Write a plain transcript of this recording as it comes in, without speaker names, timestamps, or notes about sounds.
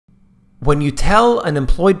When you tell an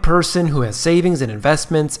employed person who has savings and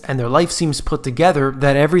investments and their life seems put together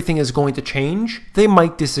that everything is going to change, they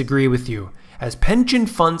might disagree with you. As pension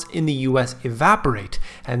funds in the US evaporate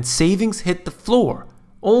and savings hit the floor,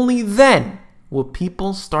 only then will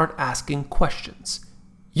people start asking questions.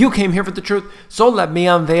 You came here for the truth, so let me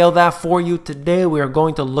unveil that for you. Today we are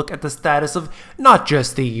going to look at the status of not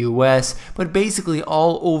just the US, but basically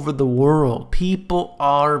all over the world. People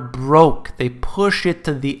are broke. They push it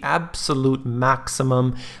to the absolute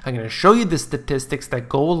maximum. I'm going to show you the statistics that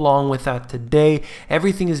go along with that today.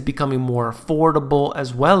 Everything is becoming more affordable,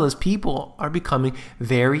 as well as people are becoming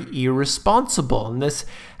very irresponsible. And this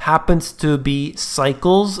happens to be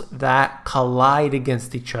cycles that collide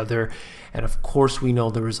against each other. And of course, we know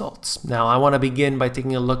the results. Now, I want to begin by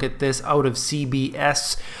taking a look at this out of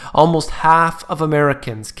CBS. Almost half of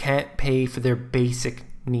Americans can't pay for their basic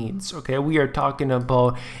needs. Okay, we are talking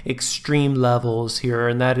about extreme levels here,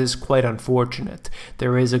 and that is quite unfortunate.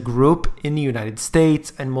 There is a group in the United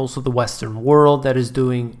States and most of the Western world that is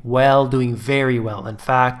doing well, doing very well, in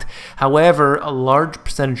fact. However, a large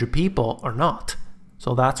percentage of people are not.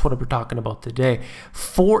 So that's what we're talking about today.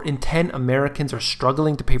 4 in 10 Americans are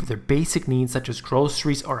struggling to pay for their basic needs such as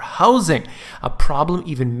groceries or housing, a problem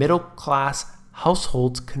even middle-class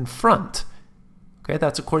households confront. Okay,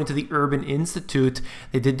 that's according to the Urban Institute.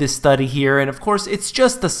 They did this study here, and of course, it's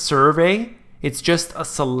just a survey. It's just a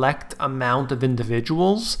select amount of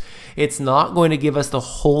individuals. It's not going to give us the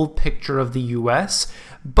whole picture of the US,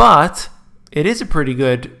 but it is a pretty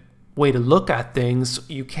good way to look at things.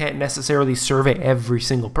 You can't necessarily survey every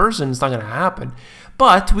single person. It's not going to happen.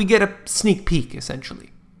 But we get a sneak peek,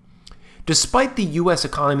 essentially. Despite the U.S.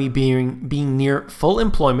 economy being near full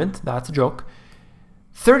employment, that's a joke,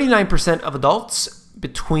 39% of adults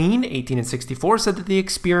between 18 and 64 said that they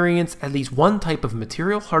experienced at least one type of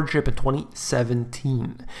material hardship in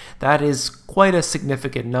 2017. That is quite a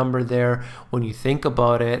significant number there when you think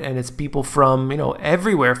about it, and it's people from,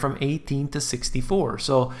 everywhere from 18 to 64.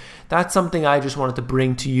 So that's something I just wanted to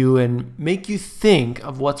bring to you and make you think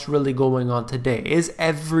of what's really going on today. Is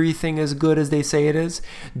everything as good as they say it is?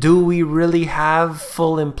 Do we really have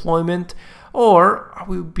full employment, or are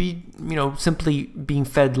we simply being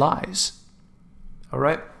fed lies? All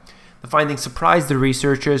right. The findings surprised the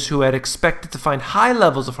researchers, who had expected to find high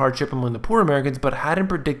levels of hardship among the poor Americans, but hadn't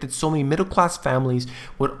predicted so many middle-class families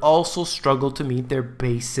would also struggle to meet their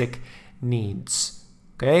basic needs.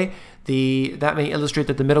 Okay, that may illustrate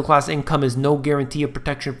that the middle-class income is no guarantee of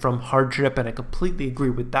protection from hardship, and I completely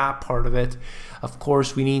agree with that part of it. Of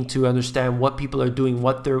course, we need to understand what people are doing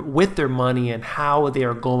with their money and how they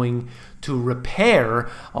are going to repair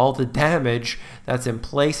all the damage that's in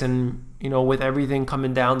place. And with everything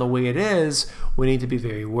coming down the way it is, we need to be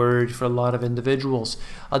very worried for a lot of individuals.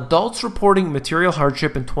 Adults reporting material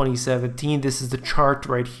hardship in 2017. This is the chart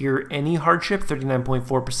right here. Any hardship,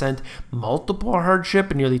 39.4%. Multiple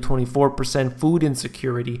hardship, nearly 24%. Food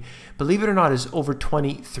insecurity, believe it or not, is over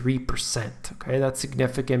 23%. Okay, that's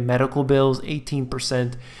significant. Medical bills,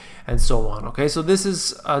 18%, and so on. Okay, so this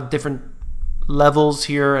is different levels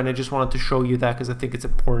here, and I just wanted to show you that because I think it's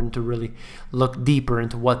important to really look deeper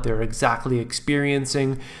into what they're exactly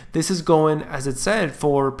experiencing. This is going, as it said,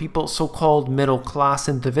 for people, so-called middle-class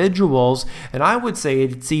individuals, and I would say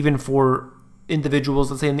it's even for individuals,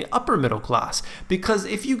 let's say, in the upper middle class, because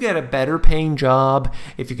if you get a better paying job,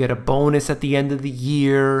 if you get a bonus at the end of the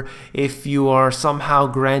year, if you are somehow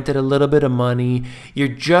granted a little bit of money, you're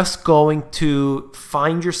just going to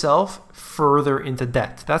find yourself further into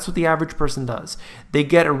debt. That's what the average person does. They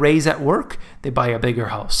get a raise at work, they buy a bigger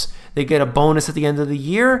house. They get a bonus at the end of the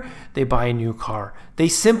year, they buy a new car. They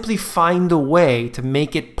simply find a way to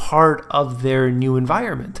make it part of their new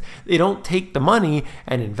environment. They don't take the money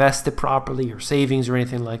and invest it properly, or savings or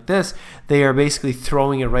anything like this. They are basically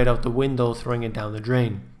throwing it right out the window, throwing it down the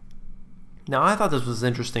drain. Now, I thought this was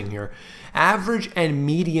interesting here. Average and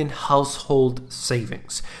median household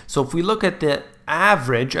savings. So if we look at the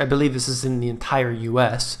average, I believe this is in the entire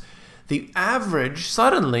US, the average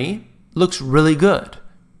suddenly looks really good.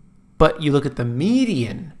 But you look at the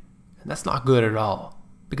median, and that's not good at all.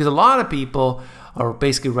 Because a lot of people are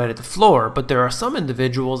basically right at the floor, but there are some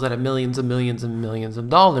individuals that have millions and millions and millions of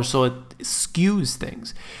dollars, so it skews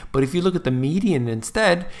things. But if you look at the median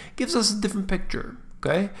instead, it gives us a different picture.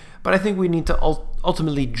 Okay, but I think we need to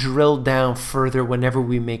ultimately drill down further whenever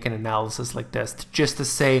we make an analysis like this, just to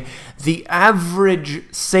say the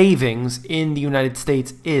average savings in the United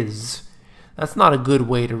States is. That's not a good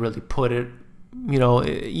way to really put it.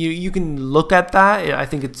 You can look at that. I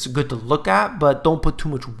think it's good to look at, but don't put too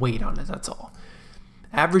much weight on it. That's all.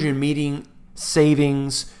 Average and median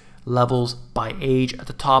savings levels by age. At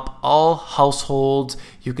the top, all households.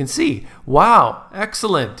 You can see, wow,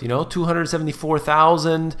 excellent.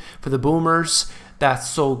 274,000 for the boomers. That's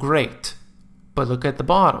so great. But look at the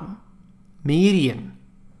bottom. Median,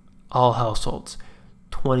 all households,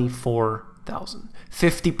 24,000.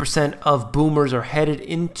 50% of boomers are headed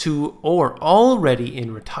into or already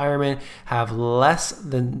in retirement, have less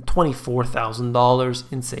than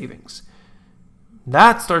 $24,000 in savings.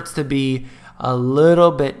 That starts to be a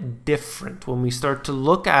little bit different. When we start to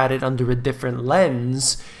look at it under a different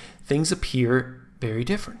lens, things appear very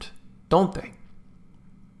different, don't they?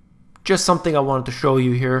 Just something I wanted to show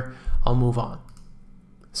you here. I'll move on.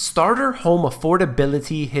 Starter home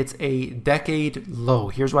affordability hits a decade low.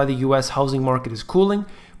 Here's why the US housing market is cooling.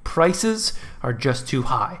 Prices are just too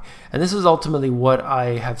high. And this is ultimately what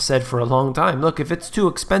I have said for a long time. Look, if it's too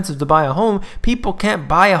expensive to buy a home, people can't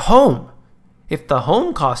buy a home. If the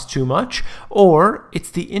home costs too much, or it's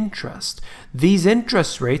the interest. These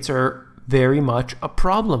interest rates are very much a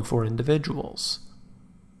problem for individuals.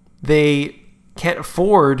 They can't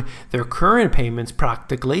afford their current payments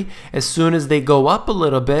practically. As soon as they go up a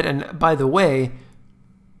little bit, and by the way,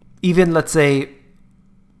 even let's say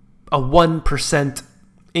a 1%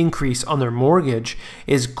 increase on their mortgage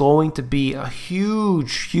is going to be a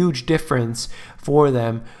huge difference for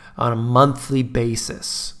them on a monthly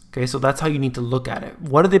basis. Okay, so that's how you need to look at it.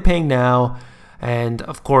 What are they paying now? And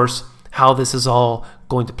of course, how this is all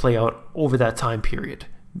going to play out over that time period.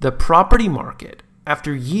 The property market,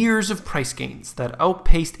 after years of price gains that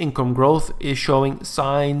outpaced income growth, is showing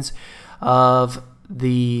signs of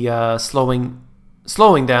the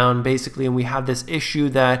slowing down, basically. And we have this issue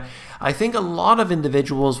that I think a lot of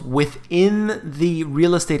individuals within the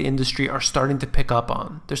real estate industry are starting to pick up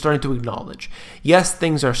on. They're starting to acknowledge, yes,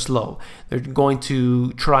 things are slow. They're going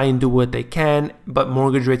to try and do what they can, but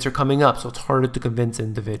mortgage rates are coming up, so it's harder to convince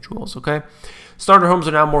individuals, okay? Starter homes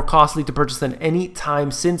are now more costly to purchase than any time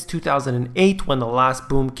since 2008, when the last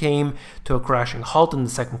boom came to a crashing halt in the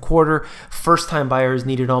second quarter. First-time buyers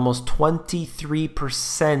needed almost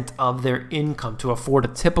 23% of their income to afford a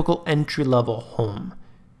typical entry-level home.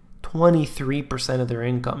 23% of their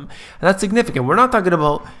income. And that's significant. We're not talking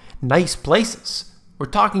about nice places. We're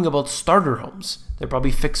talking about starter homes. They're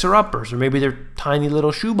probably fixer-uppers, or maybe they're tiny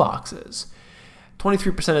little shoe boxes.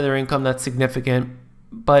 23% of their income, that's significant.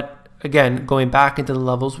 But again, going back into the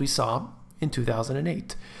levels we saw in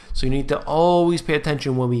 2008. So you need to always pay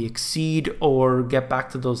attention when we exceed or get back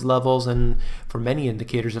to those levels. And for many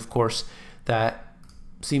indicators, of course, that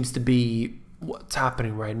seems to be what's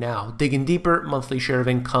happening right now. Digging deeper, monthly share of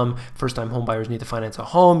income, first-time home buyers need to finance a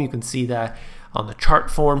home. You can see that on the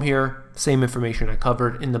chart form here. Same information I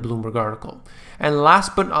covered in the Bloomberg article. And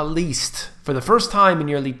last but not least, for the first time in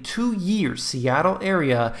nearly 2 years, Seattle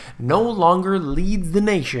area no longer leads the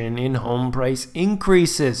nation in home price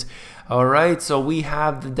increases. All right, so we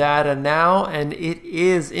have the data now, and it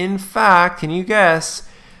is, in fact, can you guess,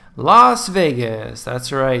 Las Vegas,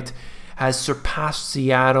 that's right, has surpassed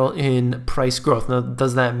Seattle in price growth. Now,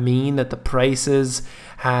 does that mean that the prices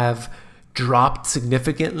have dropped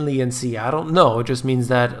significantly in Seattle? No, it just means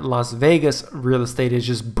that Las Vegas real estate is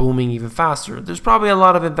just booming even faster. There's probably a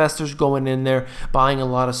lot of investors going in there, buying a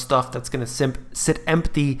lot of stuff that's going to sit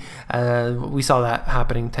empty. We saw that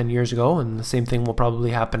happening 10 years ago, and the same thing will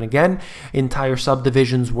probably happen again. Entire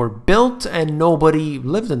subdivisions were built and nobody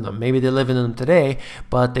lived in them. Maybe they live in them today,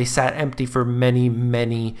 but they sat empty for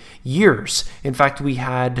many years. In fact, we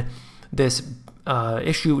had this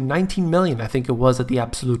issue 19 million, I think it was at the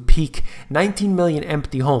absolute peak, 19 million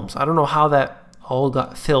empty homes. I don't know how that all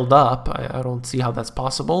got filled up. I don't see how that's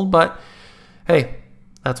possible, but hey,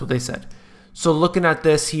 that's what they said. So looking at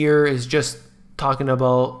this here is just talking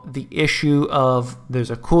about the issue of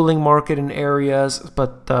there's a cooling market in areas,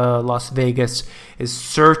 but Las Vegas is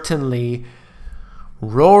certainly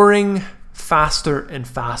roaring faster and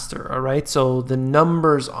faster. All right, so the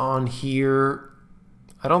numbers on here,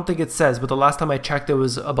 I don't think it says, but the last time I checked, it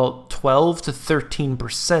was about 12 to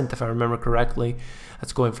 13%, if I remember correctly.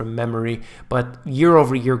 That's going from memory. But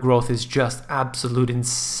year-over-year growth is just absolute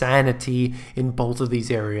insanity in both of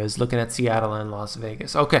these areas, looking at Seattle and Las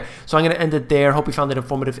Vegas. Okay, so I'm going to end it there. Hope you found it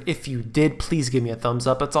informative. If you did, please give me a thumbs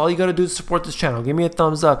up. That's all you got to do to support this channel. Give me a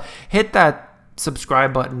thumbs up. Hit that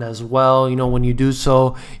subscribe button as well. You know, when you do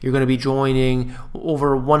so, you're going to be joining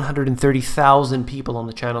over 130,000 people on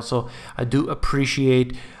the channel. So I do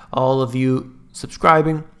appreciate all of you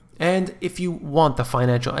subscribing. And if you want the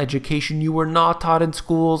financial education you were not taught in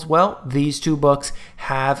schools, well, these two books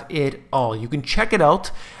have it all. You can check it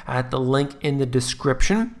out at the link in the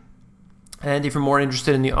description. And if you're more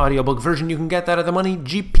interested in the audiobook version, you can get that at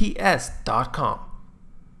themoneygps.com.